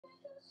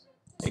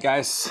Hey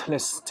guys,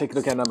 let's take a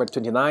look at number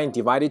 29.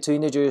 Divided to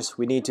integers.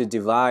 We need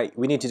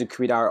to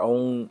create our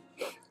own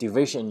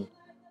division.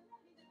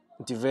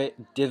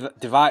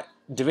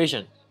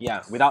 Division.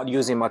 Yeah, without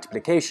using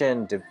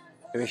multiplication,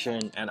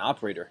 division, and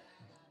operator,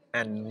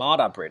 and mod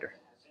operator.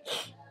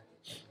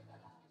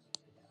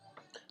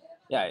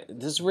 Yeah,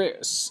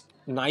 this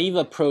naive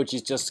approach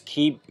is just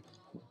keep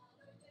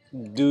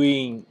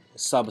doing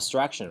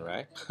subtraction,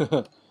 right?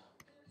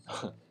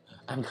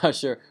 I'm not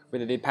sure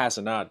whether they pass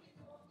or not.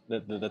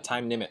 The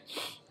time limit.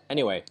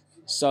 Anyway,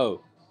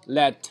 so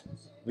let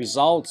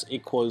results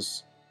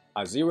equals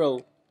a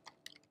 0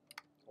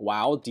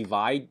 while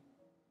divide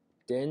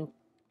then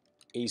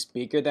is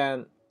bigger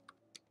than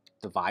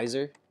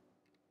divisor.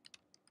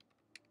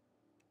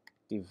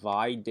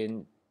 Divide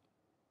then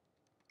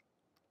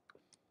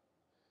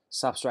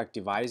subtract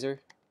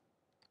divisor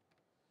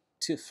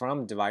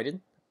from divided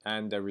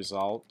and the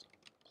result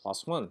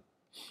plus 1.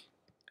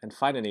 And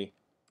finally,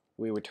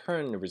 we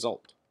return the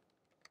result.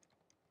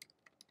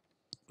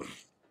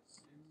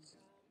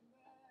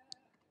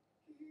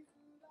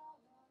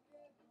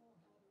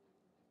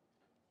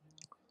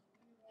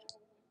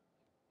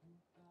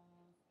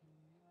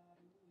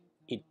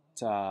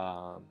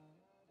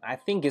 I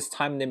think its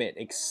time limit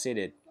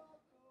exceeded.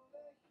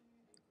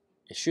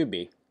 It should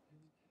be.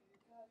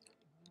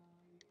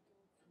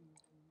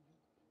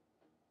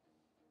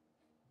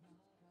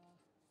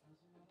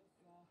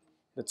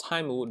 The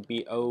time would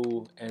be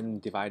O n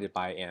divided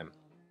by m.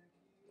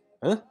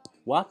 Huh?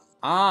 What?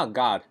 Ah,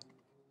 God.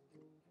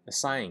 The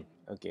sign.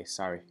 Okay,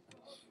 sorry.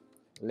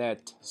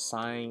 Let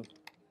sign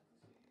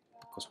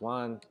equals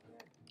 1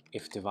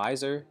 if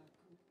divisor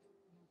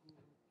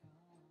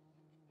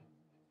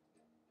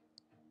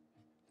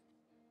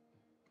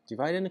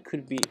dividend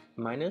could be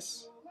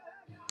minus.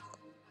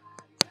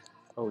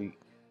 Oh,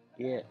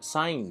 yeah,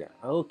 signed.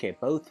 Okay,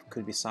 both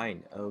could be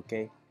signed.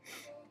 Okay.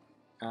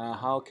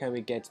 How can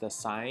we get the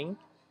sign?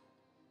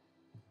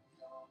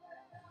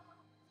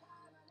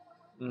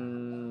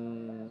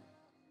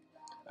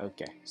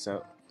 Okay,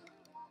 so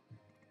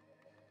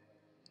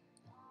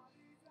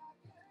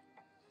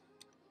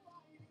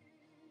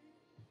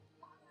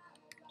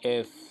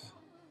if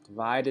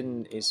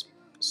dividend is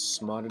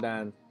smaller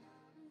than,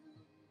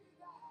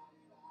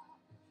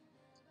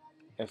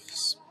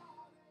 if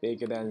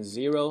bigger than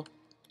 0,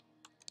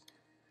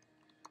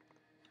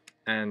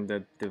 and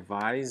the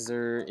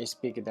divisor is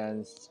bigger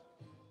than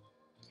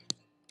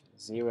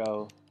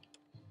 0,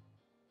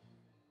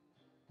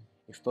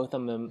 if both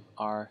of them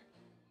are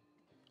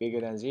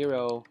bigger than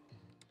 0,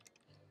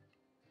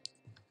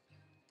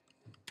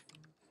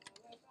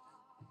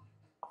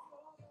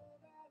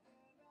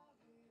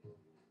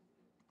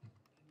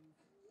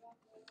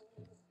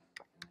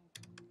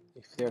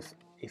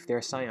 if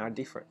their sign are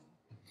different.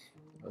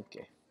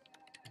 Okay.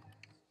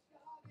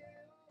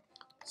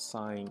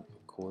 Sign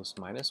equals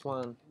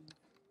 -1.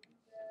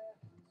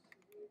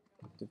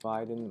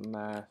 Dividend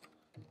math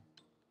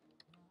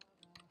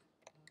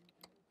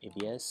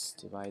ABS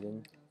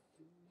dividend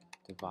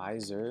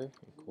divisor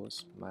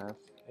equals math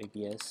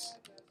ABS.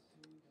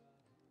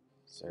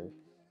 So,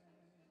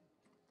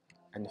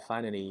 and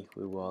finally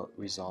we will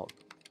resolve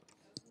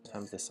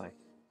times the sign.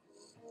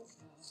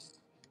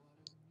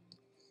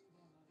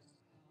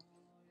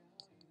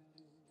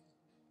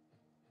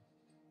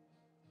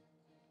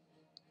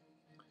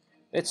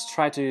 Let's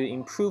try to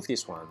improve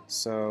this one.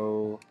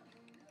 So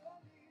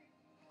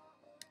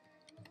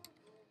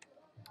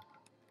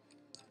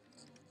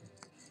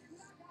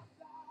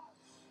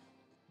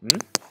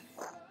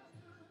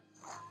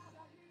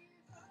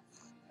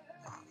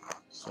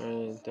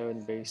so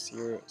third base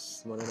 0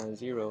 smaller than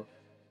 0,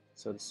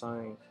 so the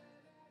sign,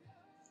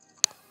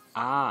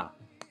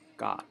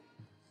 God,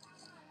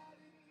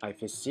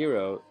 if it's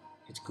 0,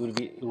 it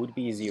would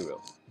be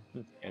 0.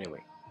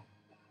 Anyway,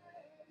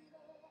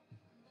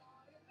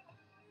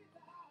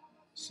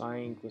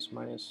 sign equals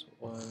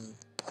 -1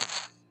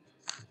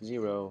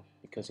 0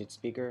 because it's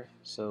bigger,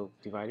 so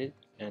divided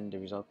and the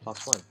result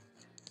 +1.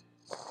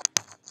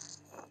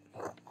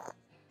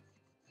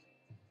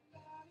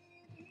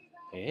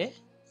 Eh?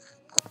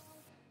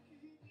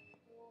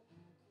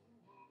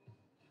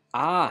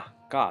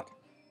 God.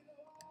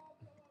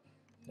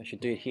 I should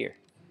do it here.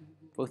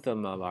 Both of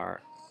them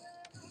are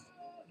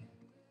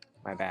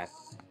my bad.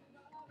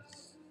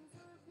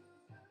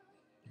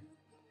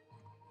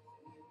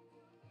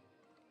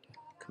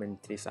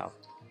 Comment this out.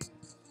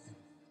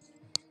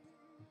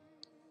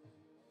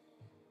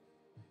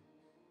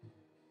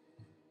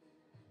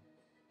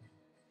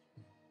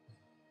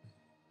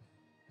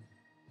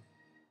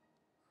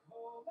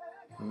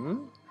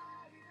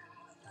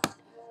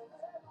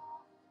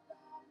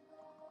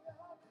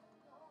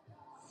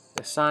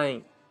 The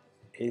sign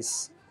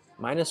is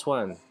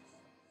 -1.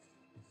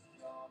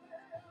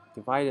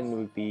 Dividend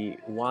would be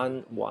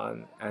 1,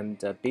 1, and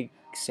the big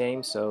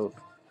same, so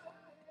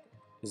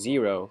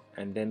 0,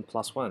 and then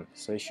 +1.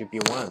 So it should be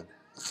 1.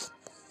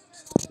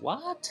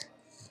 What?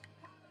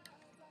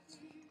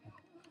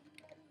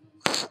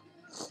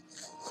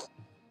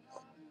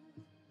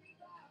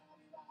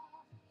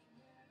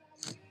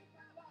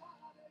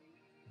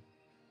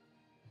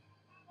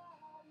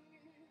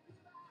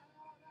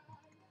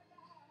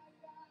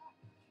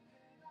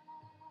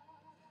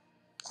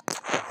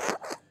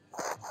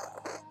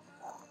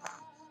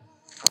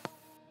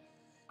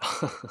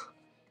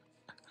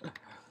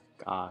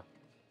 God,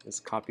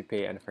 just copy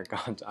paste and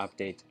forgot to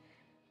update.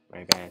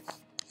 My bad.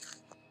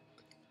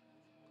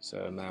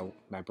 So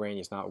my brain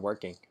is not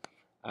working.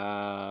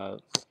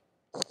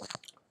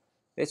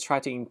 Let's try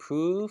to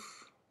improve.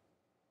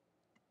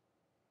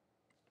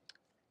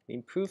 The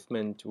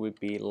improvement would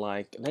be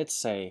like, let's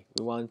say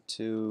we want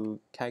to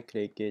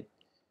calculate it.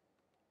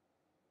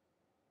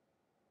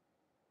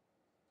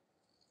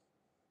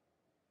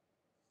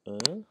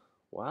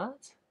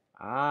 What?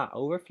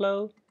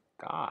 Overflow?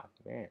 God,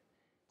 man.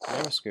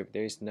 JavaScript,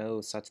 there is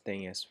no such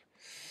thing as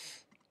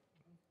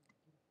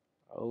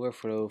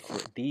overflow for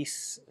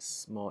these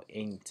small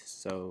int.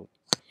 So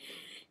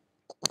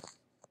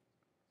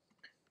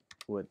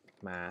would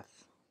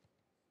math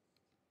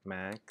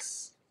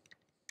max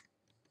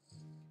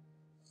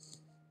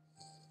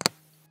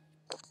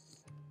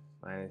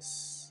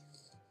minus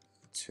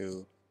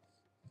 2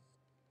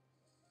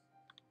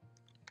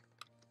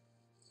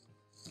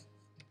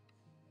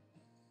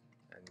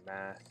 and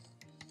math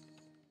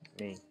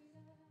min.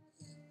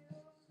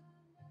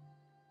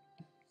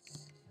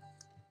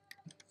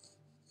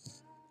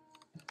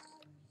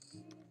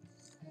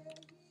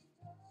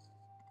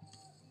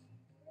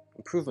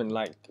 Improvement,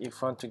 like if you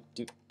want to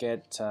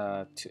get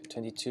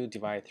 22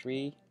 divided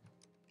 3.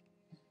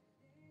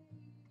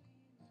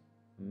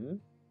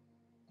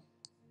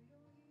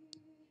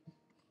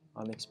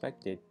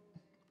 Unexpected.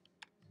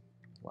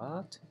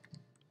 What?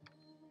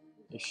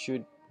 It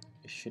should.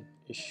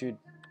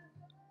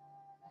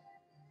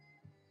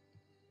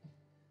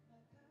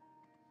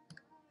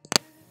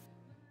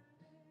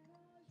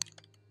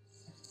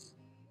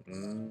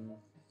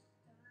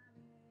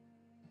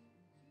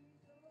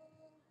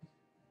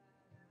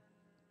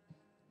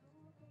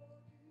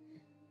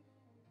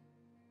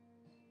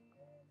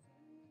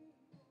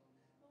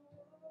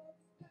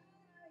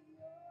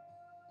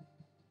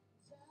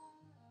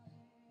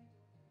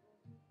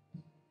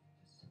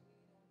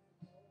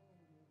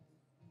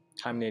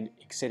 Time limit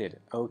exceeded.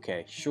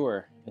 Okay,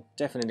 sure. It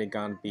definitely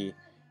gonna be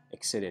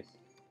exceeded.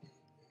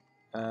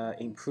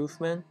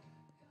 Improvement.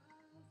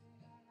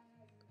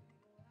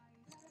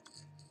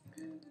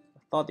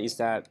 Thought is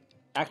that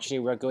actually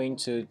we're going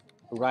to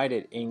write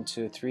it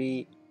into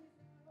three,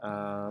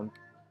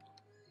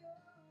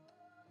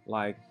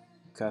 like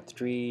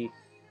three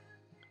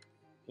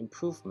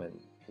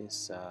improvement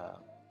is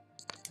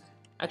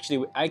actually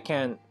we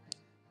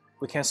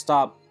can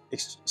stop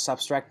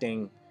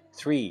subtracting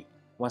 3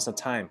 once a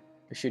time.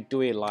 We should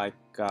do it like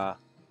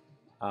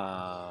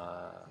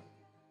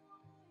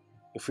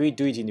if we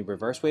do it in the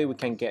reverse way, we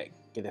can get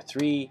a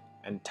 3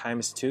 and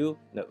times 2,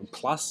 no,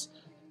 plus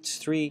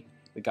 3,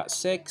 we got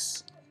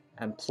 6,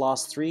 and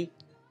plus 3,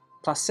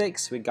 plus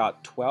 6, we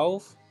got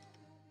 12,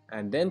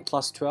 and then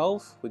plus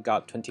 12, we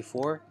got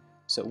 24.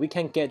 So we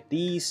can get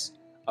these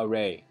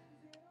array,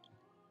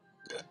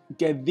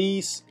 get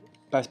these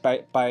by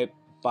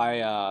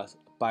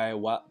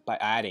what? By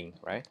adding,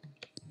 right?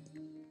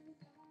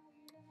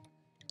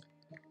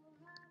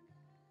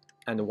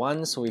 And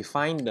once we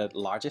find the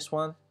largest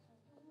one,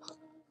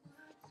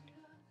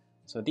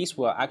 so this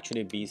will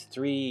actually be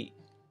 3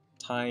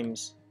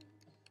 times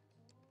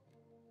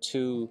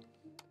 2n.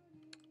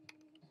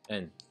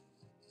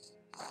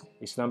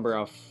 This number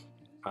of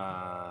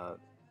a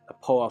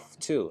pole of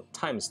 2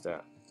 times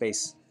the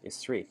base is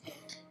 3,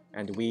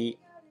 and we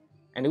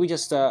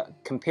just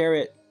compare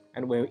it.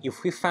 And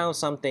if we found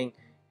something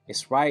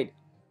is right,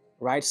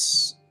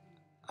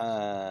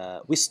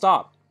 we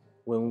stop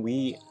when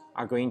we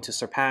are going to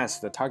surpass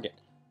the target.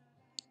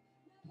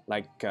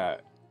 Like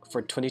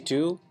for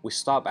 22, we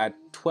stop at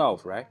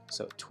 12, right?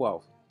 So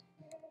 12.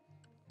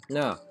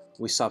 Now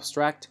we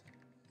subtract,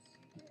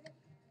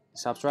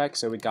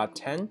 so we got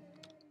 10.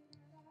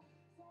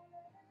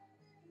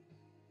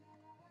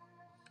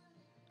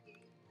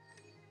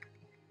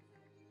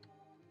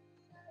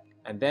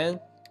 And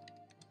then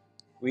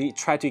we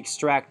try to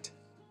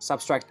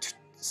subtract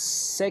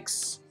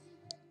 6.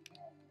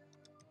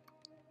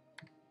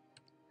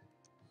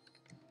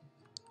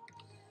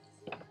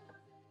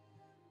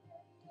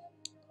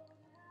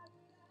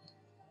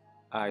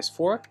 Is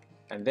 4,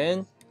 and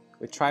then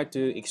we try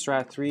to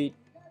extract 3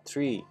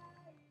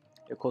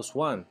 equals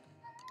 1.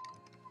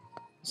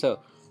 So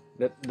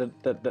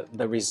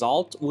the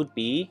result would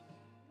be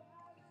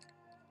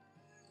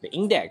the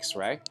index,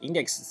 right?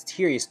 Index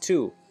here is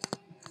 2.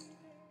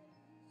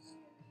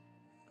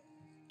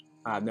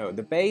 No,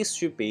 the base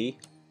should be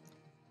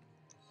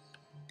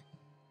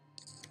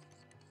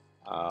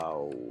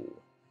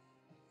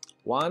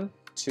 1,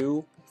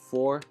 2,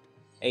 4,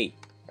 8,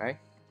 right?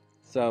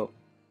 So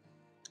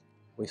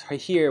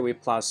here we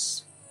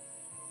plus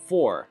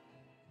 4,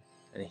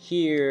 and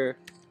here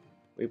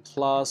we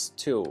plus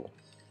 2,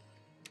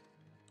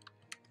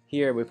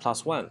 here we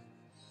plus 1.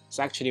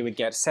 So actually we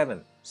get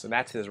 7. So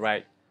that is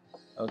right.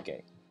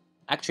 Okay.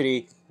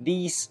 Actually,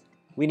 these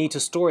we need to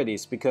store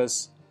these,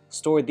 because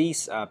store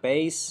these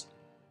base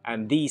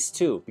and these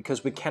too,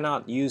 because we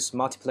cannot use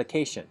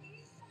multiplication.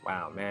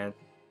 Wow, man.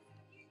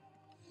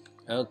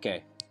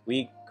 Okay,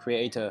 we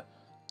create an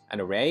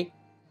array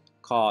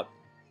called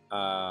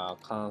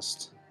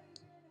const,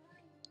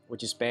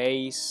 which is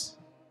base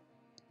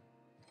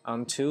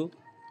on 2.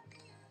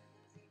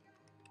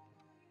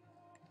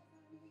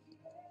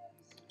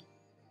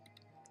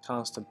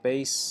 Const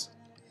base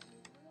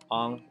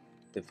on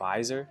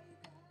divisor.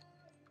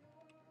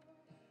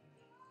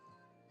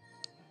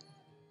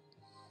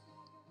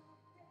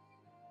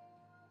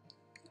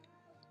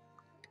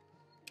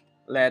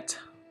 Let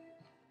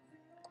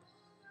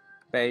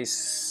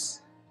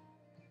base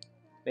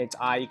let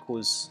I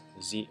equals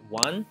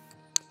 1,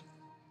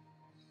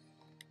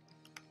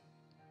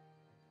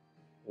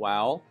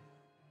 while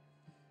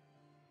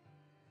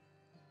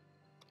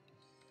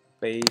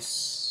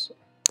base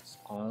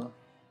on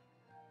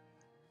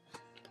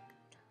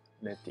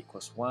let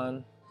equals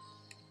 1,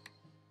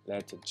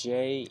 let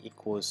j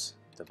equals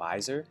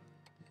divisor,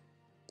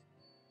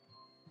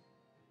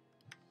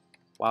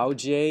 while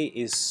j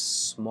is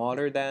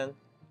smaller than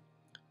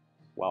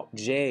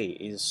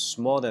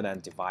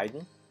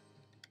dividing,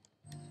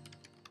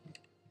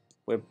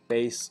 with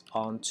base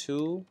on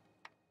 2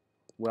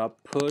 will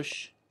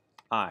push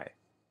I.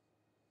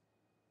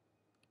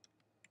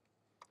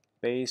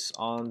 Base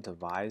on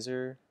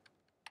divisor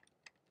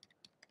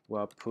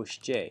will push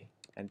j,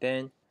 and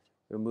then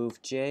we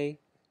move j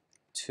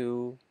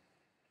to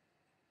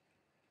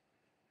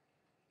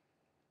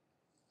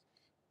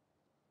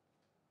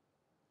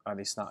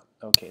it's not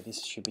okay.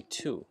 This should be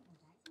 2.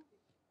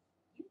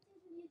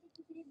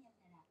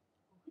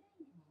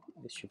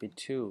 This should be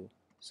 2.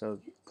 So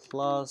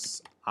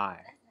plus I,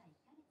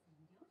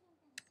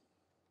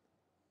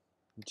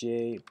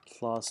 j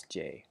plus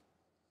j.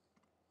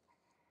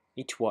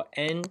 It will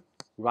end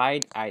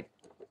right at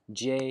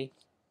j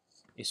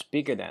is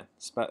bigger than,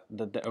 but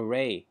the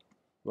array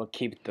will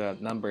keep the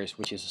numbers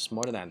which is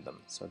smaller than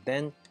them. So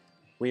then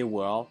we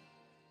will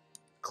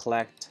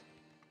collect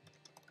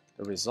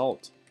the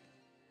result.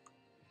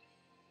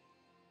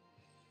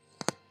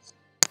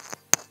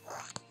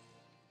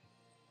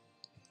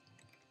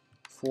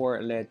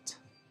 For let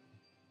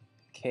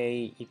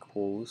k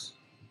equals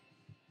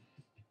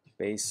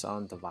base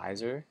on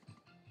divisor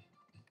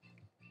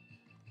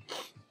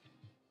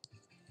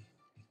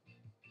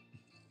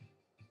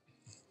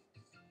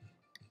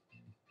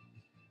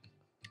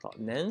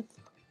length,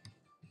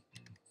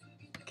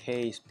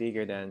 k is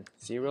bigger than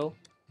 0,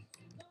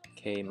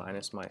 k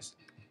minus minus.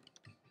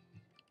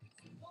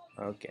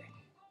 Okay.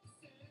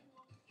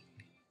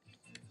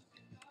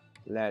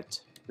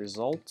 Let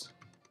result.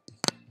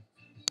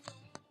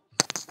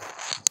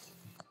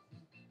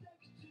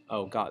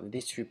 Oh god,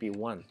 this should be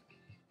 1.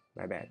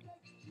 My bad.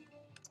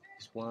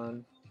 It's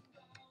 1,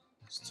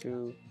 it's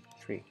 2,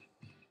 3.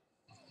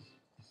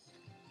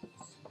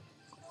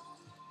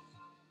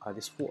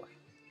 This 4.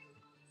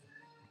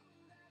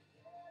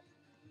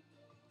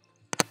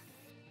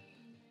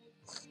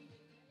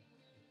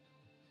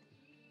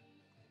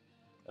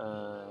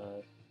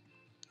 Uh,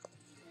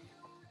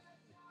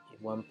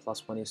 1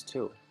 plus 1 is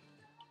 2.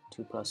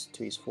 2 plus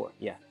 2 is 4.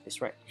 Yeah,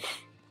 that's right.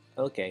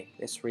 Okay,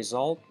 this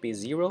result be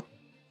 0.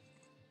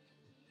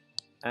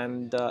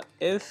 And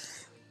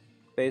if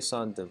based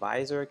on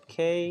divisor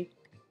k,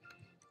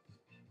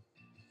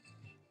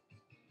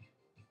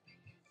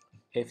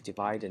 if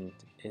dividend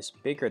is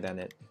bigger than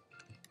it,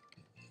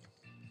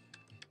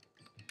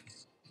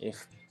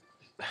 if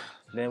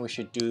then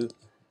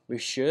we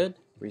should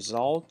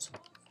result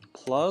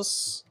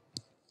plus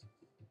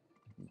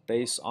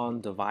based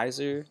on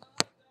divisor,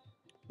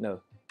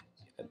 no,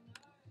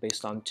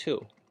 based on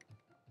 2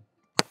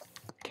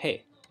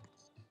 k,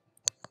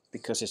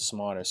 because it's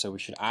smaller, so we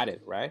should add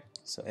it, right?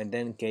 So and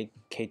then k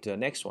to the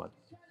next one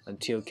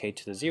until k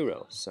to the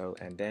 0. So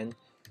and then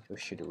we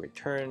should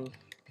return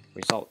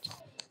result.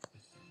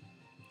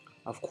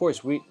 Of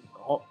course, we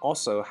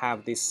also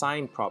have this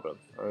sign problem.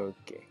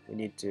 Okay, we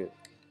need to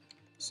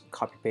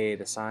copy paste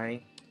the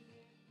sign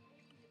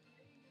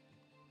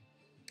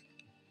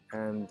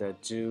and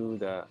do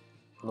the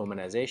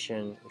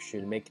normalization. We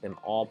should make them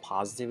all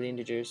positive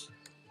integers.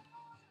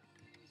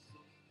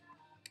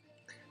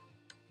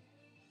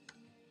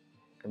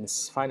 And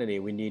finally,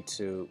 we need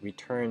to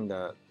return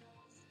the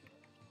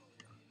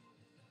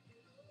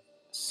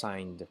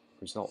signed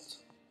result.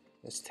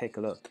 Let's take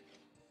a look.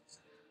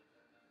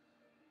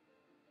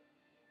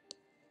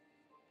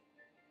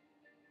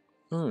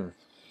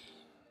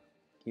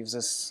 Gives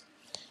us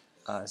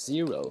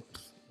 0.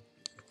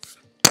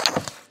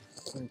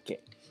 Okay.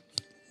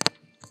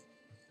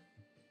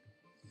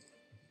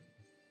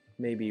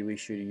 Maybe we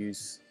should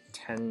use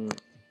 10.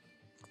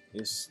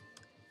 Use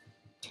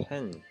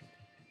 10.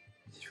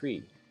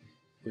 3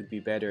 would be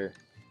better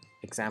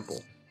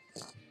example.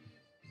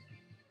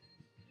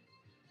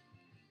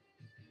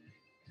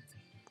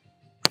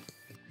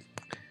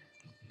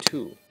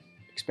 2.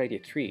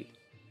 Expected 3.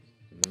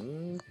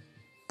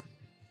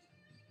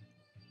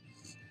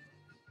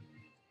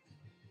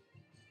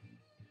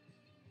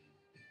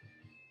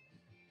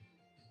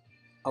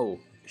 Oh,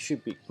 it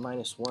should be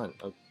 -1.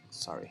 Oh,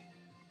 sorry.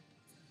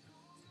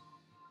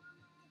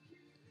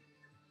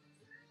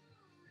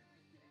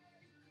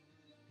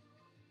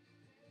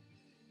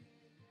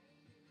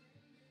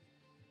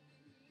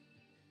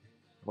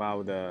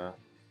 Wow,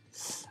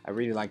 I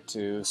really like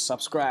to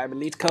subscribe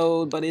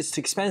leetCode, but it's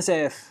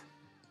expensive.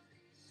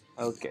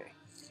 Okay.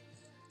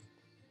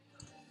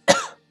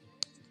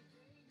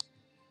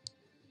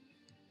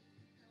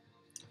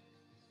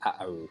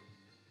 Uh-oh,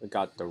 we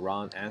got the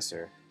wrong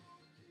answer.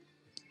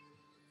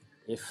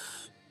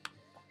 If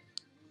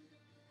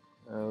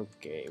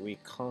okay, we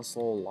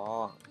console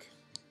log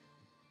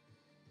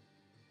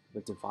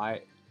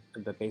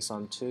the base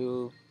on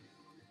 2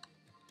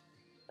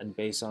 and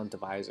base on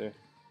divisor.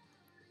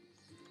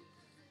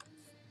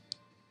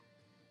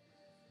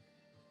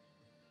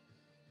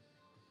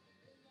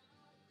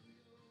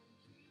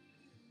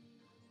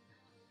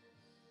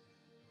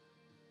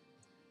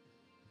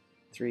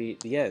 Three,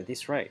 yeah,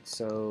 this right.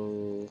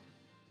 So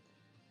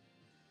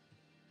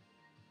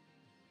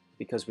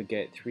because we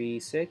get 3,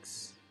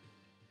 6.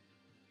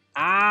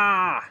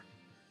 Ah,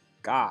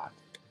 God,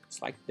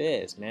 it's like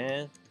this,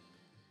 man.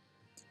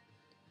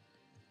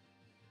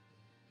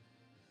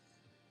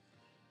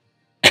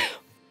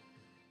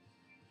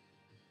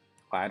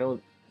 I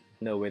don't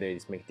know whether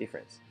it makes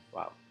difference.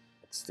 Wow,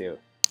 but still,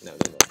 no.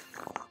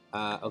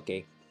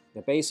 Okay,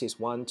 the base is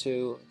 1,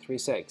 2, 3,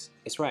 6.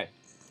 It's right.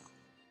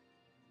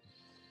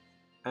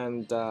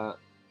 And why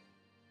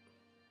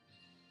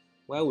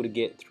would it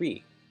get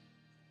 3?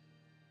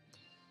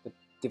 The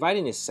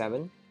dividing is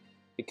 7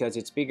 because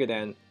it's bigger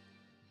than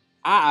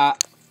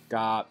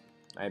God,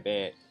 my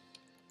bad.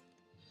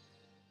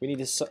 We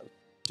need to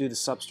do the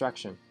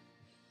subtraction.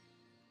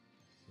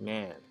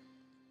 Man.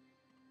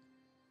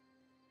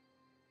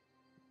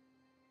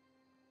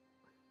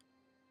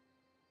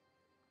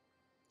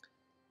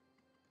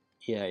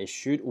 Yeah, it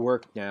should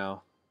work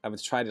now. I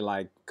would try to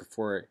like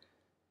for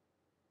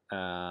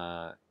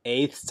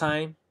 8th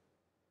time.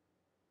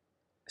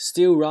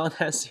 Still wrong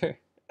answer.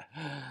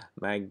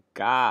 My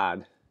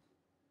God.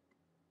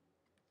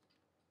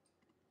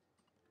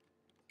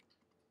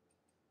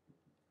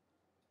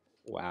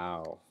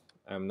 Wow.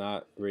 I'm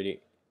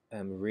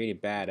really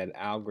bad at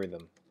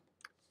algorithm.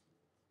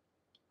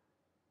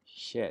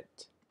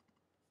 Shit.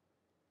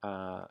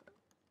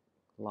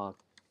 Log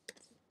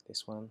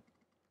this one.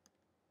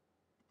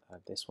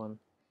 This one.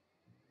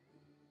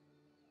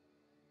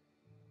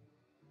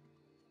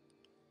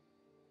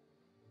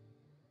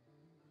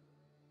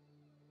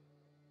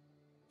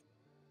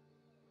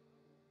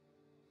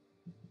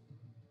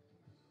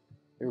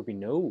 There will be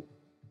no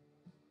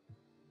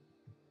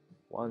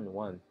 1,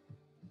 1.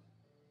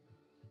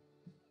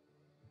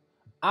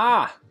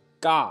 Ah,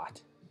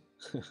 God.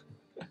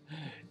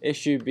 It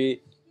should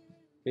be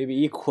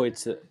maybe equal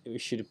to. We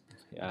should.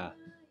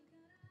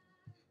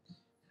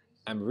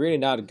 I'm really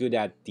not good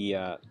at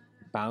the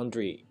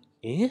boundary.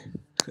 Eh?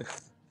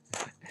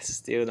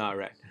 Still not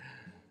right.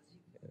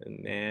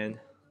 Man.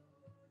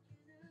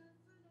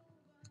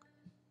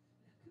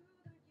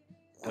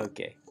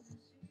 Okay.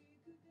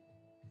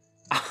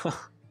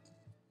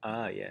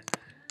 Yeah.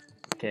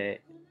 Okay.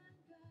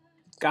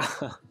 God.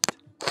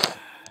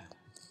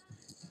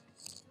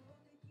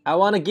 I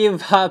want to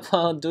give up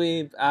on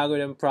doing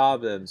algorithm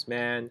problems,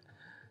 man.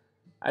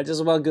 I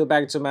just want to go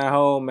back to my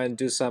home and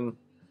do some,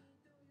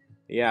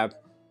 yeah,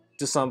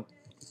 do some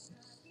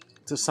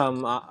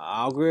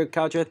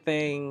agriculture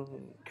thing,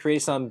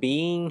 create some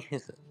bean,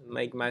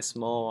 make my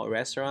small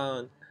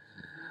restaurant.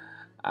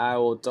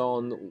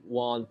 Don't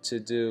want to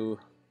do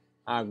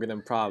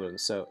algorithm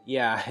problems. So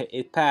yeah,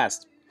 it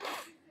passed.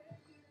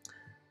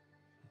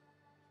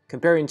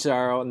 Comparing to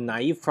our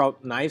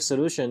naive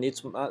solution,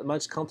 it's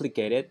much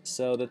complicated.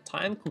 So the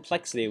time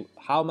complexity,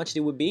 how much it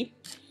would be?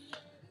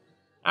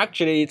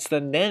 Actually, it's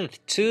the nth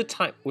 2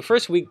 times.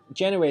 First, we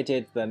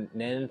generated the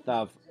nth,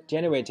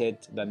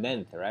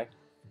 right?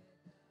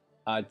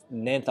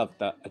 Nth of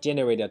the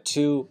generated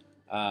 2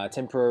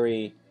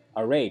 temporary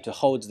array to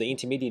hold the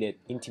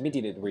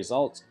intermediate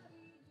results.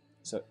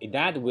 So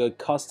that will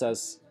cost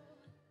us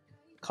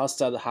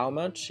how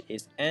much?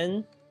 Is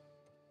n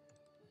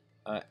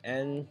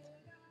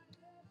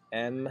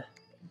m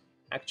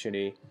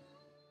actually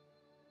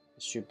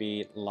it should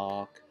be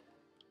log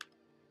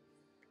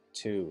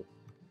 2.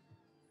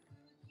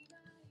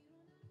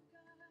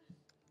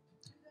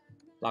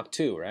 Log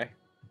 2, right?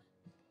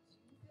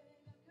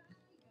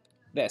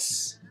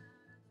 This.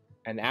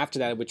 And after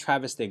that we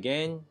traverse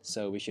again,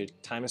 so we should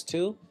times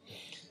 2.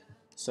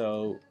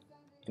 So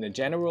in the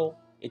general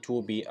it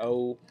will be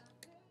O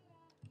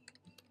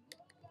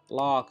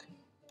log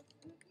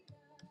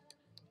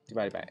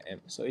divided by m.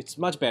 So it's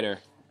much better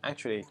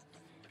actually.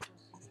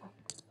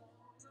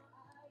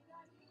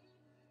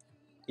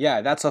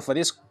 Yeah, that's all for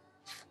this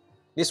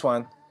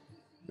one.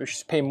 We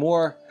should pay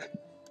more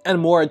and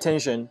more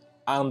attention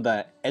on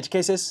the edge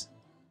cases,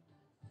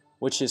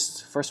 which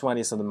is first one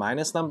is the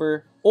minus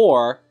number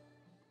or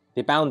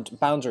the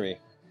boundary.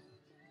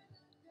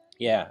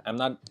 Yeah,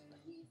 I'm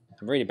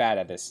really bad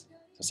at this.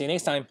 So see you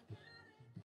next time.